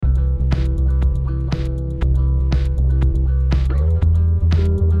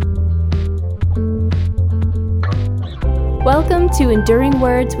Welcome to Enduring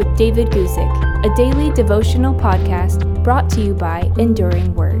Words with David Guzik, a daily devotional podcast brought to you by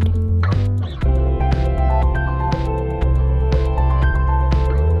Enduring Word.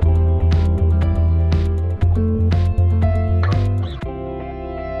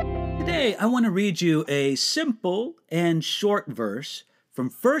 Today, I want to read you a simple and short verse from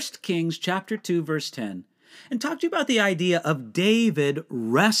 1 Kings chapter 2, verse 10, and talk to you about the idea of David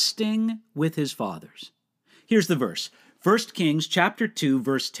resting with his fathers. Here's the verse, 1 Kings chapter 2,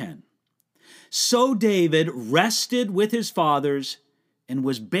 verse 10. So David rested with his fathers and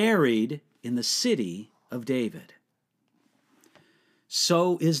was buried in the city of David.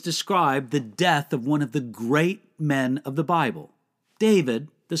 So is described the death of one of the great men of the Bible, David,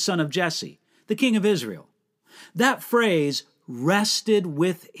 the son of Jesse, the king of Israel. That phrase, rested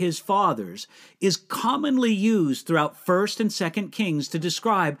with his fathers, is commonly used throughout 1st and 2nd Kings to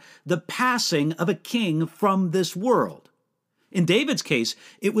describe the passing of a king from this world. In David's case,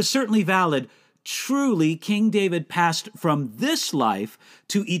 it was certainly valid. Truly, King David passed from this life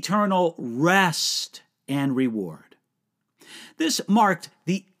to eternal rest and reward. This marked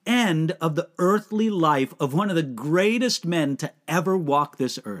the end of the earthly life of one of the greatest men to ever walk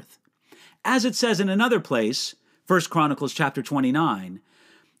this earth. As it says in another place, 1 Chronicles chapter 29,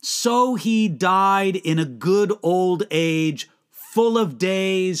 so he died in a good old age, full of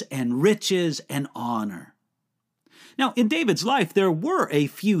days and riches and honor. Now, in David's life, there were a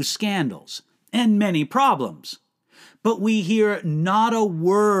few scandals and many problems, but we hear not a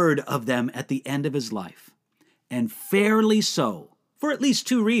word of them at the end of his life, and fairly so, for at least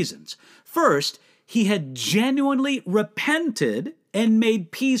two reasons. First, he had genuinely repented and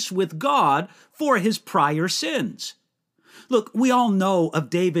made peace with God for his prior sins. Look, we all know of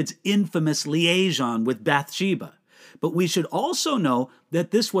David's infamous liaison with Bathsheba, but we should also know that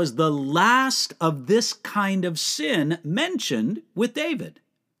this was the last of this kind of sin mentioned with David.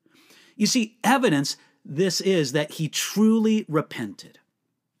 You see, evidence this is that he truly repented.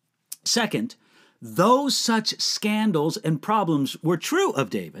 Second, though such scandals and problems were true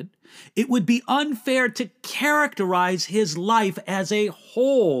of David, it would be unfair to characterize his life as a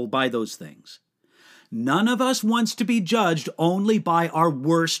whole by those things. None of us wants to be judged only by our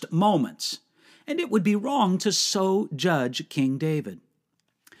worst moments, and it would be wrong to so judge King David.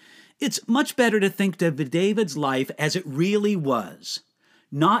 It's much better to think of David's life as it really was,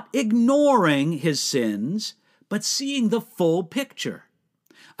 not ignoring his sins, but seeing the full picture.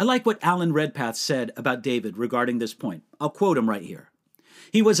 I like what Alan Redpath said about David regarding this point. I'll quote him right here.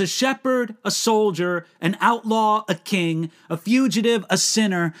 He was a shepherd, a soldier, an outlaw, a king, a fugitive, a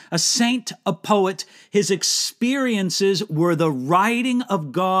sinner, a saint, a poet. His experiences were the writing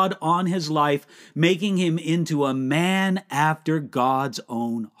of God on his life, making him into a man after God's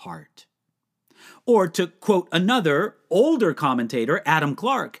own heart. Or to quote another, older commentator, Adam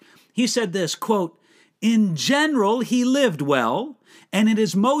Clarke, he said this, quote, in general, he lived well, and it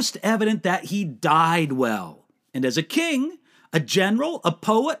is most evident that he died well. And as a king, a general, a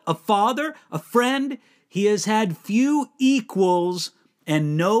poet, a father, a friend, he has had few equals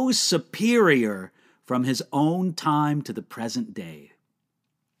and no superior from his own time to the present day.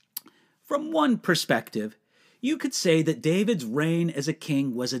 From one perspective, you could say that David's reign as a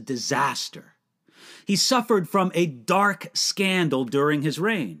king was a disaster. He suffered from a dark scandal during his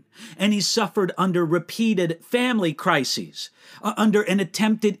reign, and he suffered under repeated family crises, under an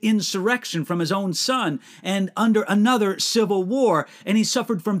attempted insurrection from his own son, and under another civil war, and he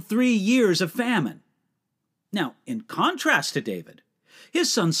suffered from 3 years of famine. Now, in contrast to David,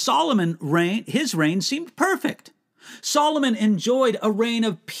 his son Solomon his reign seemed perfect. Solomon enjoyed a reign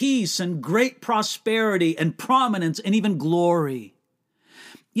of peace and great prosperity and prominence and even glory.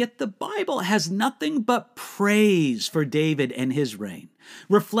 Yet the Bible has nothing but praise for David and his reign,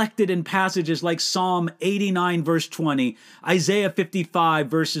 reflected in passages like Psalm 89, verse 20, Isaiah 55,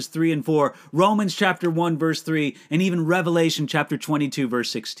 verses 3 and 4, Romans chapter 1, verse 3, and even Revelation chapter 22, verse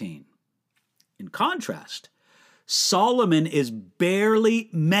 16. In contrast, Solomon is barely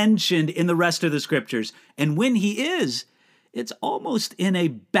mentioned in the rest of the scriptures, and when he is, it's almost in a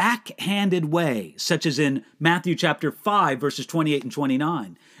backhanded way, such as in Matthew chapter 5, verses 28 and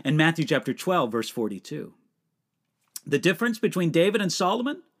 29, and Matthew chapter 12, verse 42. The difference between David and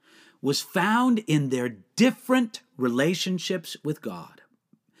Solomon was found in their different relationships with God.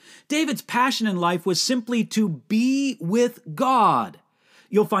 David's passion in life was simply to be with God.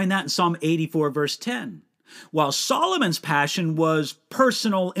 You'll find that in Psalm 84, verse 10. While Solomon's passion was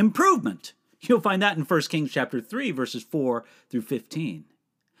personal improvement. You'll find that in 1 Kings chapter 3, verses 4 through 15.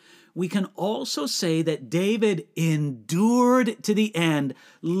 we can also say that David endured to the end,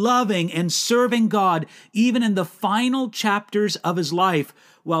 loving and serving God, even in the final chapters of his life,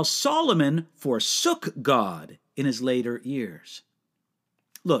 while Solomon forsook God in his later years.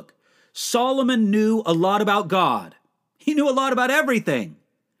 Look, Solomon knew a lot about God. He knew a lot about everything.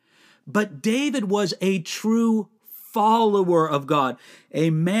 But David was a true follower of God, a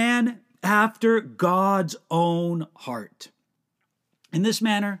man after God's own heart. In this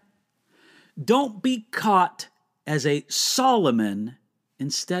manner, don't be caught as a Solomon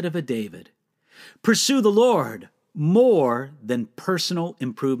instead of a David. Pursue the Lord more than personal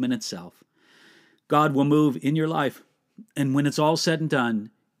improvement itself. God will move in your life, and when it's all said and done,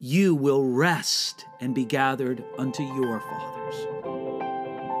 you will rest and be gathered unto your fathers.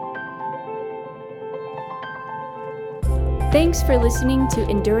 Thanks for listening to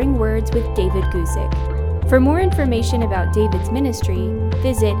Enduring Words with David Guzik. For more information about David's ministry,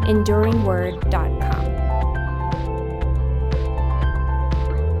 visit enduringword.com.